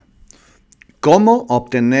Cómo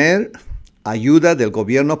obtener ayuda del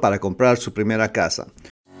gobierno para comprar su primera casa.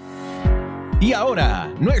 Y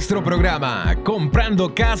ahora, nuestro programa,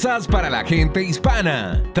 Comprando Casas para la Gente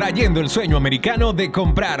Hispana, trayendo el sueño americano de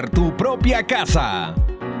comprar tu propia casa.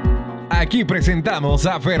 Aquí presentamos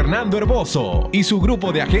a Fernando Herboso y su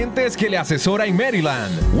grupo de agentes que le asesora en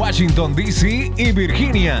Maryland, Washington, D.C. y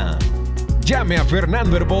Virginia. Llame a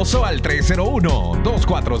Fernando Herboso al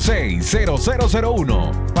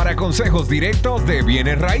 301-246-0001 para consejos directos de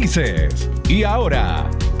bienes raíces. Y ahora,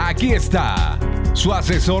 aquí está su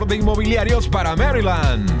asesor de inmobiliarios para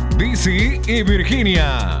Maryland, D.C. y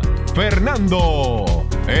Virginia, Fernando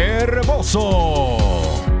Herboso.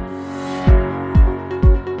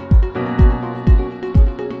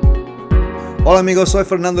 Hola amigos, soy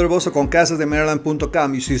Fernando Herboso con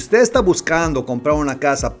casasdemaryland.com y si usted está buscando comprar una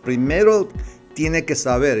casa, primero tiene que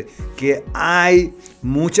saber que hay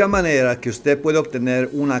muchas maneras que usted puede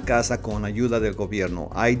obtener una casa con ayuda del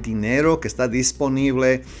gobierno. Hay dinero que está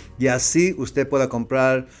disponible y así usted pueda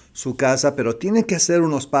comprar su casa, pero tiene que hacer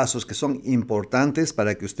unos pasos que son importantes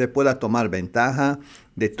para que usted pueda tomar ventaja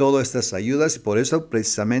de todas estas ayudas y por eso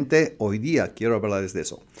precisamente hoy día quiero hablarles de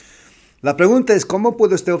eso. La pregunta es, ¿cómo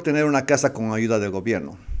puede usted obtener una casa con ayuda del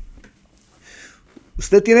gobierno?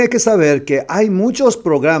 Usted tiene que saber que hay muchos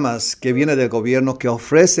programas que vienen del gobierno que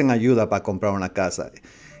ofrecen ayuda para comprar una casa.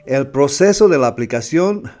 El proceso de la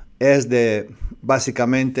aplicación es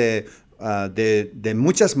básicamente de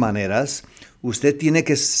muchas maneras. Usted tiene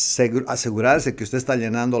que asegurarse que usted está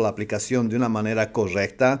llenando la aplicación de una manera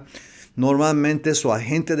correcta. Normalmente su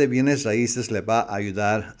agente de bienes raíces le va a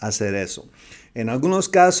ayudar a hacer eso. En algunos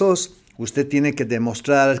casos, usted tiene que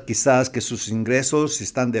demostrar quizás que sus ingresos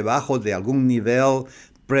están debajo de algún nivel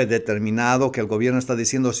predeterminado que el gobierno está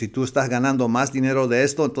diciendo si tú estás ganando más dinero de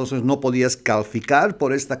esto, entonces no podías calificar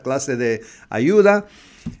por esta clase de ayuda.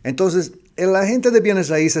 Entonces, el agente de bienes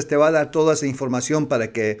raíces te va a dar toda esa información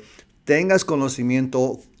para que tengas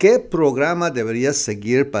conocimiento qué programa deberías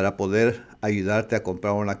seguir para poder ayudarte a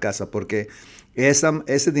comprar una casa, porque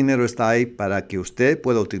ese dinero está ahí para que usted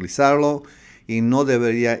pueda utilizarlo y no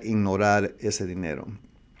debería ignorar ese dinero.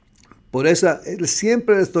 Por eso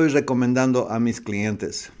siempre estoy recomendando a mis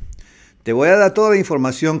clientes. Te voy a dar toda la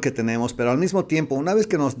información que tenemos, pero al mismo tiempo, una vez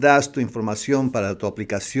que nos das tu información para tu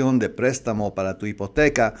aplicación de préstamo, para tu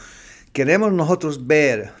hipoteca, queremos nosotros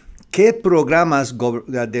ver qué programas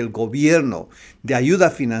del gobierno de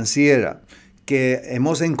ayuda financiera que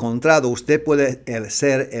hemos encontrado, usted puede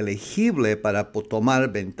ser elegible para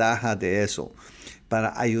tomar ventaja de eso.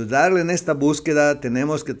 Para ayudarle en esta búsqueda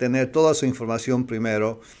tenemos que tener toda su información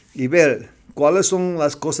primero y ver cuáles son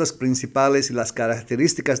las cosas principales y las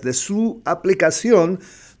características de su aplicación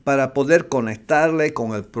para poder conectarle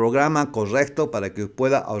con el programa correcto para que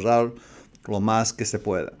pueda ahorrar lo más que se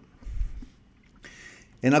pueda.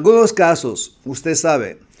 En algunos casos, usted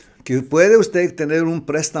sabe que puede usted tener un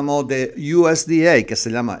préstamo de USDA, que se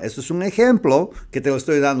llama. Esto es un ejemplo que te lo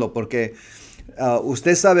estoy dando porque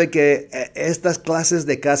usted sabe que estas clases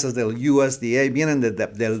de casas del USDA vienen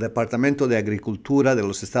del Departamento de Agricultura de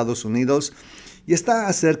los Estados Unidos y está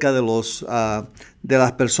acerca de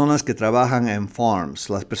las personas que trabajan en farms,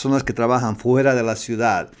 las personas que trabajan fuera de la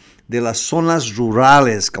ciudad, de las zonas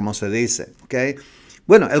rurales, como se dice, ¿ok?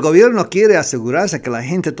 Bueno, el gobierno quiere asegurarse que la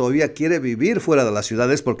gente todavía quiere vivir fuera de las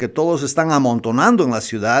ciudades porque todos están amontonando en la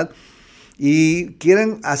ciudad y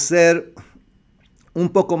quieren hacer un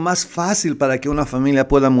poco más fácil para que una familia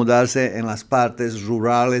pueda mudarse en las partes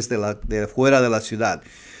rurales de fuera de la ciudad.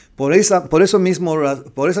 Por esa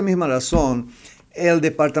misma razón, el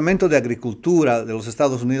Departamento de Agricultura de los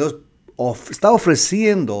Estados Unidos está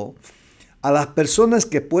ofreciendo a las personas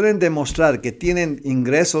que pueden demostrar que tienen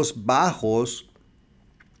ingresos bajos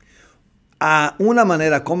a una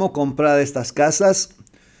manera como comprar estas casas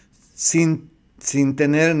sin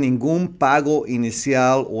tener ningún pago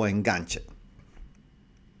inicial o enganche.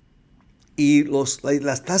 Y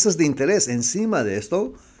las tasas de interés encima de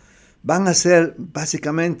esto van a ser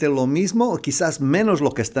básicamente lo mismo o quizás menos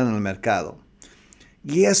lo que está en el mercado.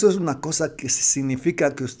 Y eso es una cosa que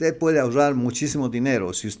significa que usted puede ahorrar muchísimo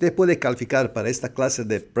dinero. Si usted puede calificar para esta clase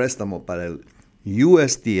de préstamo para el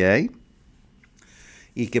USDA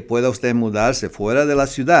y que pueda usted mudarse fuera de la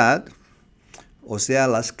ciudad, o sea,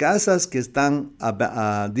 las casas que están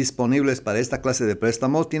disponibles para esta clase de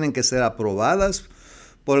préstamos tienen que ser aprobadas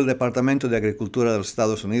por el Departamento de Agricultura de los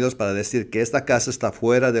Estados Unidos para decir que esta casa está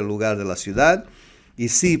fuera del lugar de la ciudad y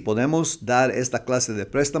sí, podemos dar esta clase de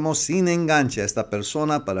préstamo sin enganche a esta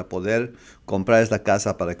persona para poder comprar esta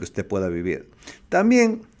casa para que usted pueda vivir.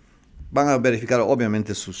 También van a verificar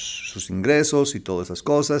obviamente sus ingresos y todas esas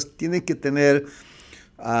cosas. Tiene que tener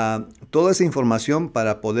toda esa información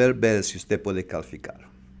para poder ver si usted puede calificar.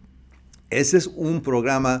 Ese es un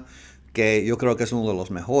programa que yo creo que es uno de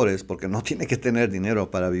los mejores porque no tiene que tener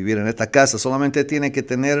dinero para vivir en esta casa, solamente tiene que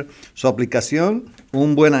tener su aplicación,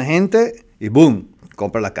 un buen agente y ¡boom!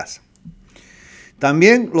 Compra la casa.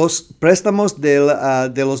 También los préstamos de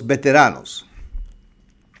los veteranos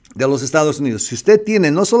de los Estados Unidos. Si usted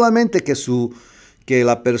tiene no solamente que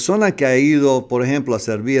la persona que ha ido, por ejemplo, a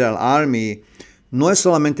servir al Army, no es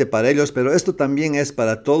solamente para ellos, pero esto también es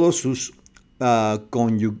para todos sus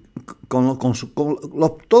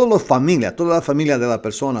toda la familia de la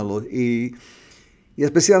persona y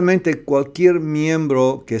especialmente cualquier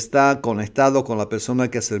miembro que está conectado con la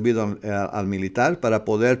persona que ha servido al militar para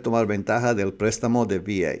poder tomar ventaja del préstamo de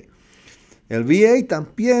VA. El VA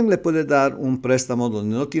también le puede dar un préstamo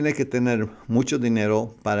donde no tiene que tener mucho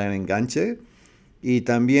dinero para el enganche y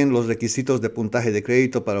también los requisitos de puntaje de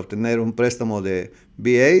crédito para obtener un préstamo de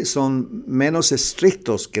VA son menos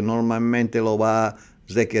estrictos que normalmente lo va a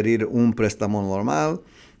requerir un préstamo normal.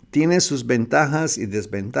 Tiene sus ventajas y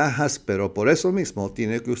desventajas, pero por eso mismo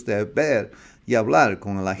tiene que usted ver y hablar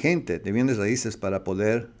con el agente de bienes raíces para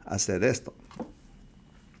poder hacer esto.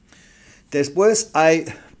 Después hay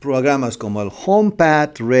programas como el HomePad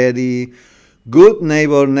Ready, Good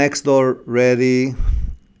Neighbor Next Door Ready.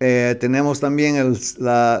 Tenemos también el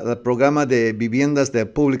programa de viviendas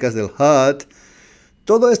públicas del HUD.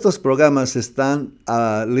 Todos estos programas están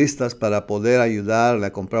listas para poder ayudarle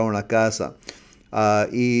a comprar una casa.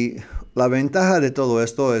 Y la ventaja de todo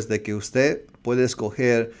esto es de que usted puede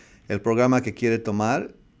escoger el programa que quiere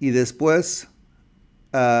tomar y después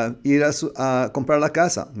ir a comprar la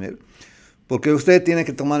casa. Porque usted tiene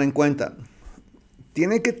que tomar en cuenta,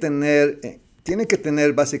 tiene que tener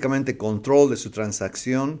básicamente control de su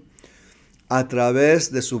transacción a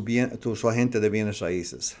través de su agente de bienes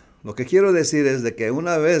raíces. Lo que quiero decir es de que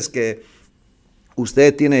una vez que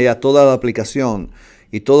usted tiene ya toda la aplicación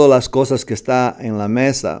y todas las cosas que está en la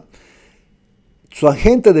mesa, su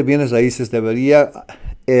agente de bienes raíces debería,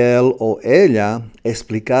 él o ella,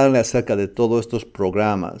 explicarle acerca de todos estos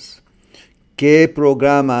programas. ¿Qué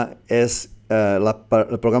programa es el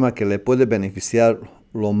programa que le puede beneficiar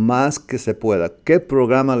lo más que se pueda? ¿Qué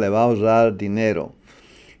programa le va a ahorrar dinero?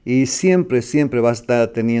 Y siempre va a estar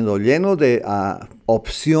teniendo lleno de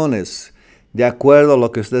opciones de acuerdo a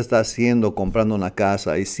lo que usted está haciendo comprando una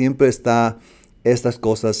casa. Y siempre está estas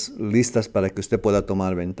cosas listas para que usted pueda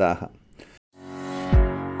tomar ventaja.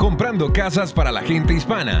 Comprando casas para la gente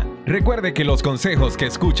hispana. Recuerde que los consejos que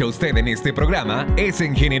escucha usted en este programa es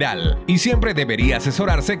en general y siempre debería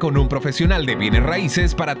asesorarse con un profesional de bienes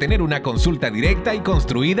raíces para tener una consulta directa y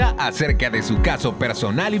construida acerca de su caso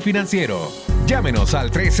personal y financiero. Llámenos al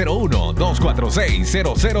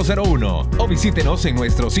 301-246-0001 o visítenos en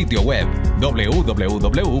nuestro sitio web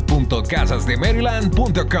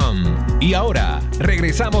www.casasdemaryland.com. Y ahora,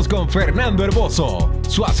 regresamos con Fernando Herboso,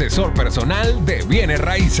 su asesor personal de bienes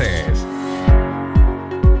raíces.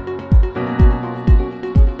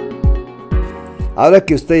 Ahora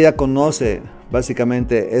que usted ya conoce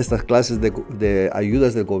básicamente estas clases de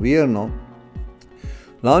ayudas del gobierno,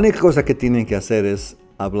 la única cosa que tienen que hacer es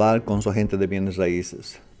hablar con su agente de bienes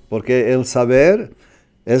raíces. Porque el saber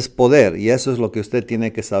es poder y eso es lo que usted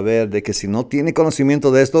tiene que saber, de que si no tiene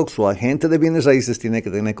conocimiento de esto, su agente de bienes raíces tiene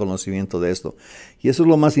que tener conocimiento de esto. Y eso es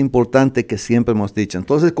lo más importante que siempre hemos dicho.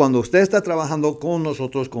 Entonces, cuando usted está trabajando con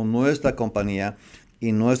nosotros, con nuestra compañía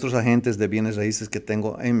y nuestros agentes de bienes raíces que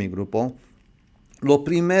tengo en mi grupo, lo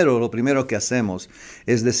primero que hacemos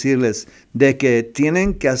es decirles de que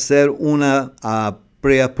tienen que hacer una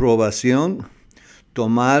preaprobación,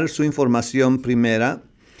 tomar su información primera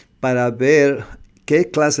para ver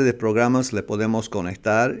qué clase de programas le podemos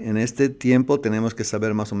conectar. En este tiempo tenemos que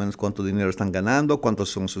saber más o menos cuánto dinero están ganando, cuántos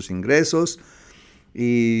son sus ingresos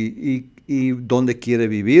y dónde quiere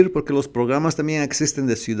vivir, porque los programas también existen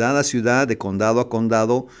de ciudad a ciudad, de condado a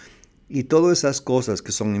condado y todas esas cosas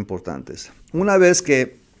que son importantes. Una vez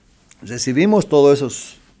que recibimos toda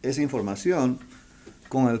esa información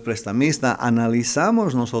con el prestamista,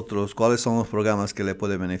 analizamos nosotros cuáles son los programas que le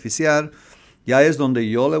pueden beneficiar. Ya es donde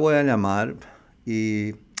yo le voy a llamar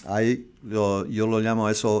y ahí yo lo llamo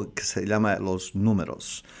eso que se llama los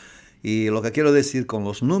números. Y lo que quiero decir con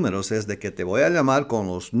los números es de que te voy a llamar con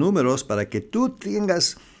los números para que tú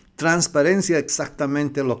tengas transparencia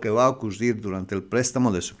exactamente lo que va a ocurrir durante el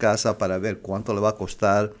préstamo de su casa para ver cuánto le va a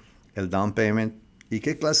costar el down payment y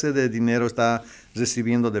qué clase de dinero está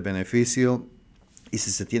recibiendo de beneficio y si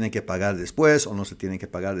se tiene que pagar después o no se tiene que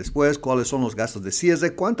pagar después, cuáles son los gastos de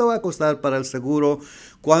cierre, cuánto va a costar para el seguro,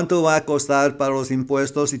 cuánto va a costar para los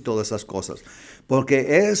impuestos y todas esas cosas.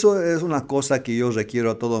 Porque eso es una cosa que yo requiero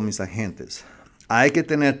a todos mis agentes. Hay que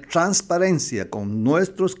tener transparencia con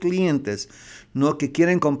nuestros clientes, no que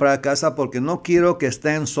quieren comprar casa, porque no quiero que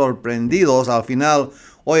estén sorprendidos al final.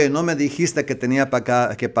 Oye, no me dijiste que tenía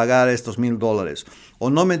que pagar estos $1,000. O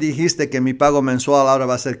no me dijiste que mi pago mensual ahora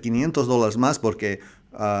va a ser $500 más porque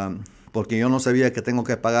yo no sabía que tengo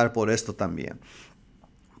que pagar por esto también.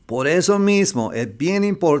 Por eso mismo es bien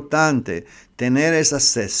importante tener esa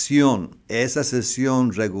sesión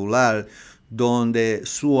regular donde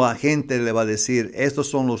su agente le va a decir, estos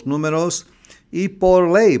son los números, y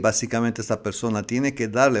por ley básicamente esta persona tiene que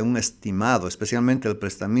darle un estimado, especialmente el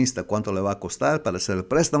prestamista, cuánto le va a costar para hacer el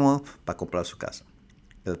préstamo para comprar su casa,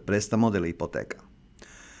 el préstamo de la hipoteca.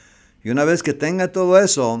 Y una vez que tenga todo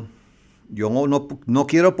eso, yo no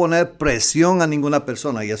quiero poner presión a ninguna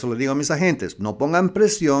persona, y eso le digo a mis agentes, no pongan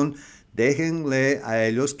presión, déjenle a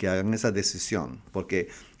ellos que hagan esa decisión, porque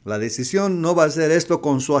la decisión no va a ser esto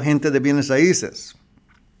con su agente de bienes raíces.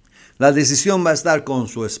 La decisión va a estar con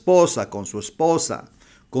su esposa, con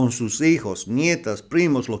sus hijos, nietas,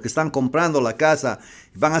 primos, los que están comprando la casa.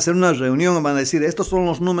 Van a hacer una reunión y van a decir, estos son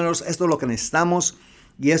los números, esto es lo que necesitamos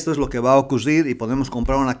y esto es lo que va a ocurrir y podemos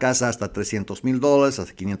comprar una casa hasta $300,000, hasta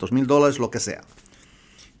 $500,000, lo que sea.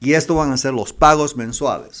 Y esto van a ser los pagos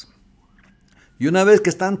mensuales. Y una vez que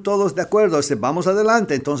están todos de acuerdo, vamos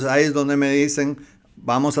adelante. Entonces ahí es donde me dicen,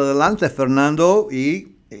 vamos adelante, Fernando,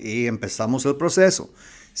 y empezamos el proceso.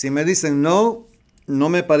 Si me dicen no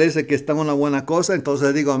me parece que está una buena cosa,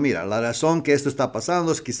 entonces digo, mira, la razón que esto está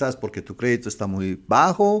pasando es quizás porque tu crédito está muy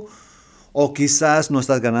bajo, o quizás no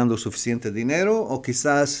estás ganando suficiente dinero, o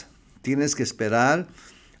quizás tienes que esperar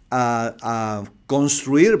a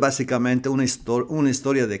construir básicamente una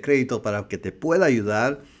historia de crédito para que te pueda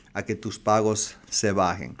ayudar a que tus pagos se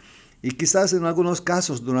bajen. Y quizás en algunos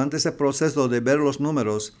casos, durante ese proceso de ver los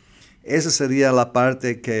números, esa sería la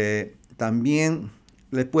parte que también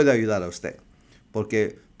le puede ayudar a usted.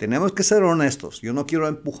 Porque tenemos que ser honestos. Yo no quiero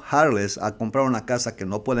empujarles a comprar una casa que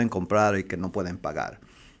no pueden comprar y que no pueden pagar.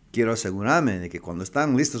 Quiero asegurarme de que cuando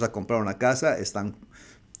están listos a comprar una casa,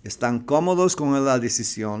 están cómodos con la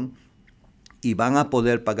decisión y van a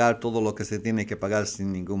poder pagar todo lo que se tiene que pagar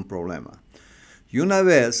sin ningún problema. Y una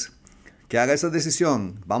vez que haga esa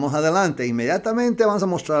decisión, vamos adelante, inmediatamente vamos a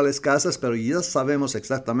mostrarles casas, pero ya sabemos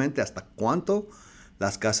exactamente hasta cuánto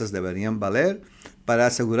las casas deberían valer para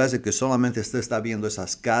asegurarse que solamente usted está viendo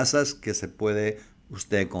esas casas que se puede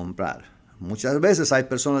usted comprar. Muchas veces hay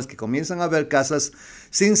personas que comienzan a ver casas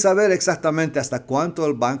sin saber exactamente hasta cuánto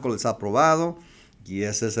el banco les ha aprobado, y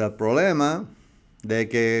ese es el problema de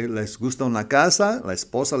que les gusta una casa, la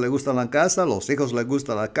esposa le gusta la casa, los hijos les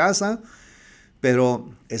gusta la casa, pero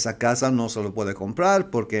esa casa no se lo puede comprar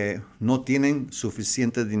porque no tienen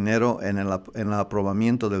suficiente dinero en el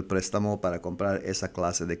aprobamiento del préstamo para comprar esa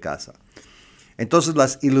clase de casa. Entonces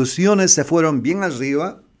las ilusiones se fueron bien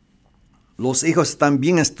arriba, los hijos están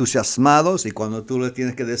bien entusiasmados y cuando tú les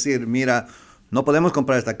tienes que decir, mira, no podemos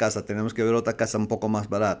comprar esta casa, tenemos que ver otra casa un poco más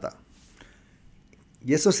barata.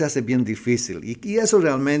 Y eso se hace bien difícil y eso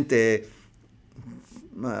realmente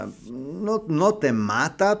no te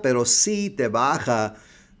mata, pero sí te baja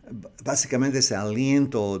básicamente ese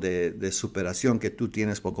aliento de superación que tú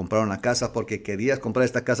tienes por comprar una casa porque querías comprar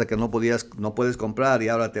esta casa que no puedes comprar y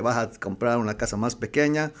ahora te vas a comprar una casa más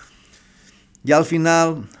pequeña. Y al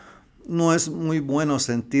final no es muy bueno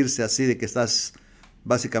sentirse así de que estás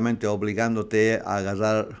básicamente obligándote a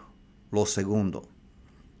agarrar lo segundo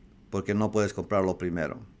porque no puedes comprar lo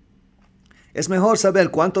primero. Es mejor saber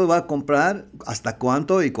cuánto va a comprar, hasta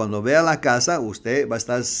cuánto, y cuando vea la casa, usted va a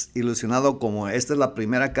estar ilusionado como esta es la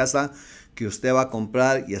primera casa que usted va a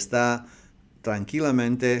comprar y está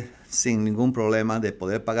tranquilamente, sin ningún problema, de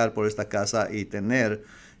poder pagar por esta casa y tener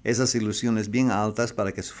esas ilusiones bien altas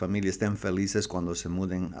para que su familia estén felices cuando se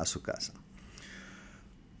muden a su casa.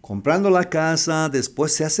 Comprando la casa,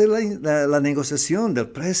 después se hace la negociación del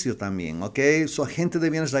precio también, ¿ok? Su agente de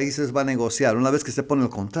bienes raíces va a negociar. Una vez que se pone el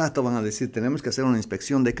contrato, van a decir, tenemos que hacer una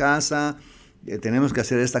inspección de casa, tenemos que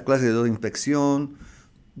hacer esta clase de inspección,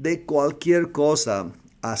 de cualquier cosa,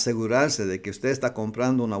 asegurarse de que usted está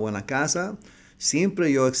comprando una buena casa.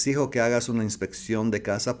 Siempre yo exijo que hagas una inspección de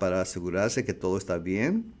casa para asegurarse que todo está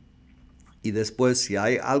bien. Y después, si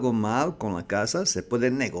hay algo mal con la casa, se puede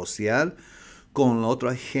negociar con la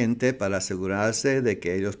otra gente para asegurarse de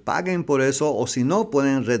que ellos paguen por eso, o si no,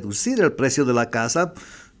 pueden reducir el precio de la casa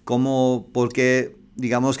porque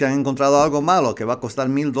digamos que han encontrado algo malo que va a costar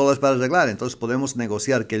 $1,000 para arreglar, entonces podemos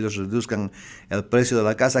negociar que ellos reduzcan el precio de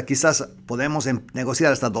la casa. Quizás podemos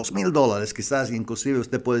negociar hasta $2,000, quizás inclusive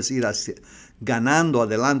usted puede ir ganando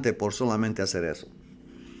adelante por solamente hacer eso.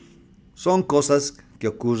 Son cosas que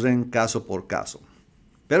ocurren caso por caso.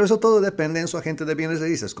 Pero eso todo depende en su agente de bienes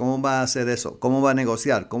raíces. ¿Cómo va a hacer eso? ¿Cómo va a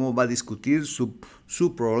negociar? ¿Cómo va a discutir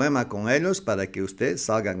su problema con ellos para que usted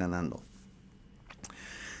salga ganando?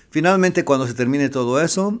 Finalmente, cuando se termine todo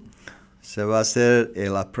eso, se va a hacer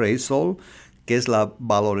el appraisal, que es la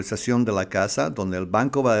valorización de la casa, donde el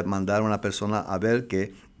banco va a mandar a una persona a ver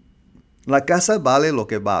que la casa vale lo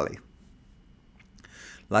que vale.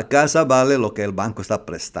 La casa vale lo que el banco está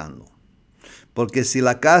prestando. Porque si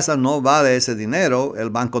la casa no vale ese dinero, el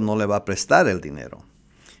banco no le va a prestar el dinero.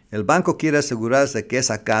 El banco quiere asegurarse que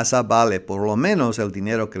esa casa vale por lo menos el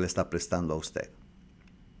dinero que le está prestando a usted.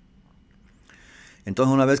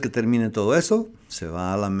 Entonces, una vez que termine todo eso, se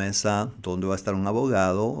va a la mesa donde va a estar un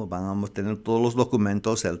abogado, van a tener todos los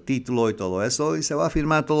documentos, el título y todo eso, y se va a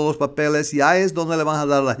firmar todos los papeles, y ahí es donde le van a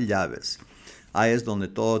dar las llaves. Ahí es donde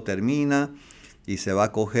todo termina, y se va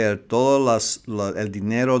a coger todo el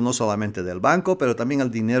dinero, no solamente del banco, pero también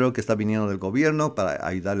el dinero que está viniendo del gobierno para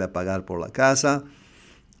ayudarle a pagar por la casa.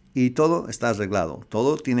 Y todo está arreglado.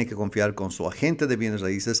 Todo tiene que confiar con su agente de bienes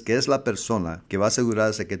raíces, que es la persona que va a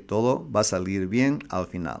asegurarse que todo va a salir bien al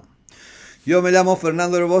final. Yo me llamo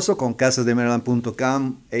Fernando Herboso con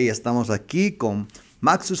casasdemaryland.com y estamos aquí con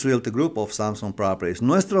Maxus Realty Group of Samson Properties.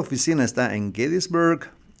 Nuestra oficina está en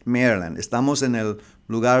Gettysburg, Maryland. Estamos en el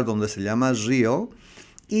lugar donde se llama Rio.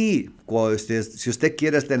 Y si usted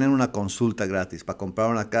quiere tener una consulta gratis para comprar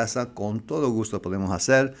una casa, con todo gusto podemos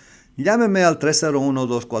hacer. Llámeme al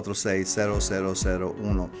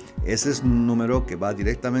 301-246-0001. Ese es un número que va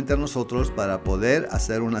directamente a nosotros para poder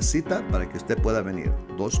hacer una cita para que usted pueda venir.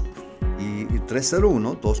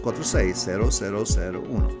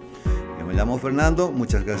 301-246-0001. Yo me llamo Fernando.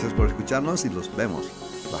 Muchas gracias por escucharnos y los vemos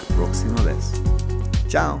la próxima vez.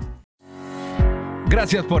 Chao.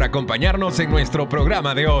 Gracias por acompañarnos en nuestro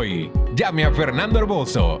programa de hoy. Llame a Fernando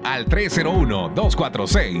Herboso al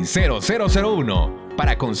 301-246-0001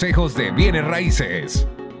 para consejos de bienes raíces.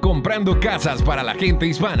 Comprando Casas para la Gente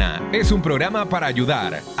Hispana es un programa para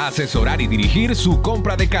ayudar, asesorar y dirigir su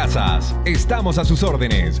compra de casas. Estamos a sus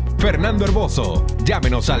órdenes. Fernando Herboso,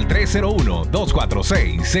 llámenos al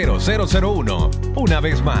 301-246-0001. Una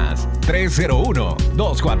vez más,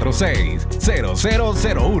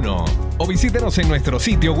 301-246-0001. O visítenos en nuestro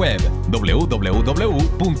sitio web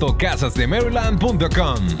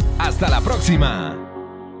www.casasdemaryland.com. Hasta la próxima.